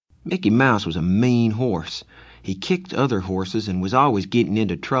Mickey Mouse was a mean horse. He kicked other horses and was always getting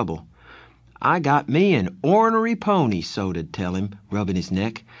into trouble. "I got me an ornery pony," Soda'd tell him, rubbing his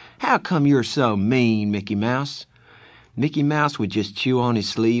neck. "How come you're so mean, Mickey Mouse?" Mickey Mouse would just chew on his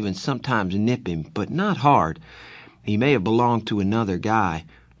sleeve and sometimes nip him, but not hard. He may have belonged to another guy,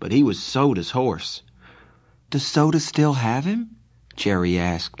 but he was Soda's horse. "Does Soda still have him?" Cherry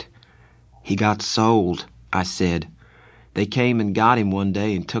asked. "He got sold," I said. "They came and got him one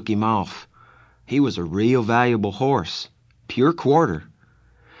day and took him off. He was a real valuable horse. Pure quarter."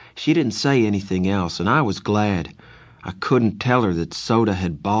 She didn't say anything else, and I was glad. I couldn't tell her that Soda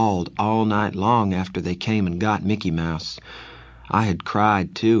had bawled all night long after they came and got Mickey Mouse. I had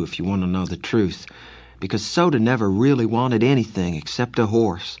cried, too, if you want to know the truth, because Soda never really wanted anything except a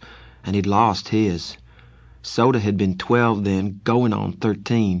horse, and he'd lost his. Soda had been 12 then, going on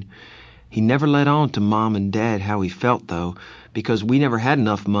 13. He never let on to Mom and Dad how he felt, though, because we never had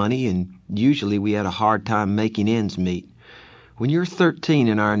enough money, and usually we had a hard time making ends meet. When you're 13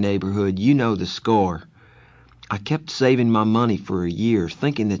 in our neighborhood, you know the score. I kept saving my money for a year,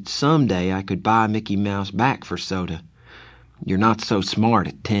 thinking that someday I could buy Mickey Mouse back for Soda. You're not so smart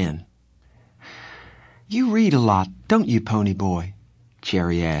at 10. "You read a lot, don't you, Pony Boy?"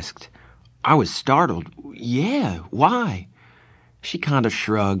 Cherry asked. I was startled. "Yeah, why?" She kind of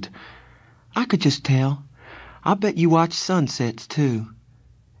shrugged. "I could just tell. I bet you watch sunsets, too."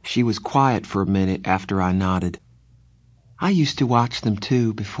 She was quiet for a minute after I nodded. "I used to watch them,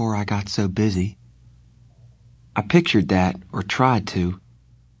 too, before I got so busy." I pictured that, or tried to.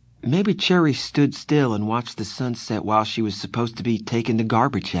 Maybe Cherry stood still and watched the sunset while she was supposed to be taking the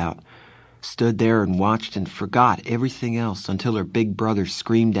garbage out. Stood there and watched and forgot everything else until her big brother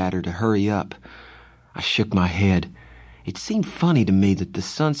screamed at her to hurry up. I shook my head. It seemed funny to me that the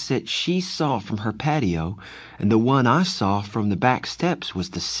sunset she saw from her patio and the one I saw from the back steps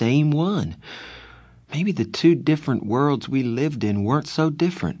was the same one. Maybe the two different worlds we lived in weren't so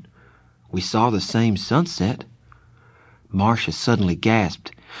different. We saw the same sunset. Marcia suddenly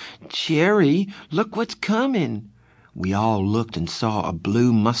gasped, "Cherry, look what's coming!" We all looked and saw a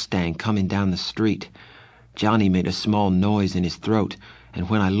blue Mustang coming down the street. Johnny made a small noise in his throat, and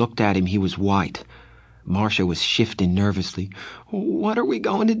when I looked at him, he was white. Marcia was shifting nervously. "What are we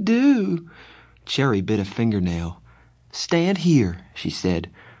going to do?" Cherry bit a fingernail. "Stand here," she said.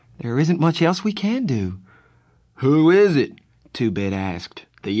 "There isn't much else we can do." "Who is it?" Two-Bit asked.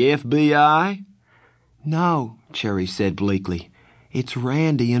 "The FBI?" "No," Cherry said bleakly. "It's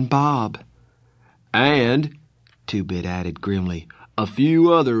Randy and Bob." "And," Two-Bit added grimly, "a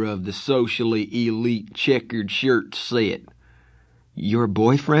few other of the socially elite checkered shirt set." "Your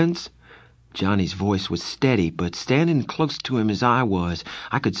boyfriends?" Johnny's voice was steady, but standing close to him as I was,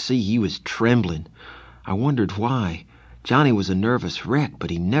 I could see he was trembling. I wondered why. Johnny was a nervous wreck, but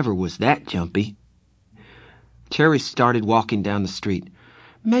he never was that jumpy. Cherry started walking down the street.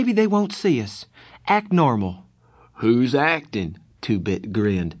 "Maybe they won't see us. Act normal." "Who's acting?" Two-Bit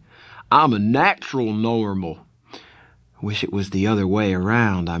grinned. "I'm a natural normal." "Wish it was the other way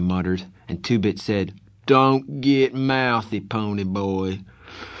around," I muttered, and Two-Bit said, "Don't get mouthy, Pony Boy."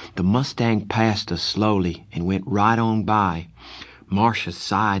 The Mustang passed us slowly and went right on by. Marcia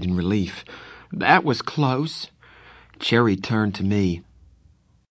sighed in relief. "That was close." Cherry turned to me.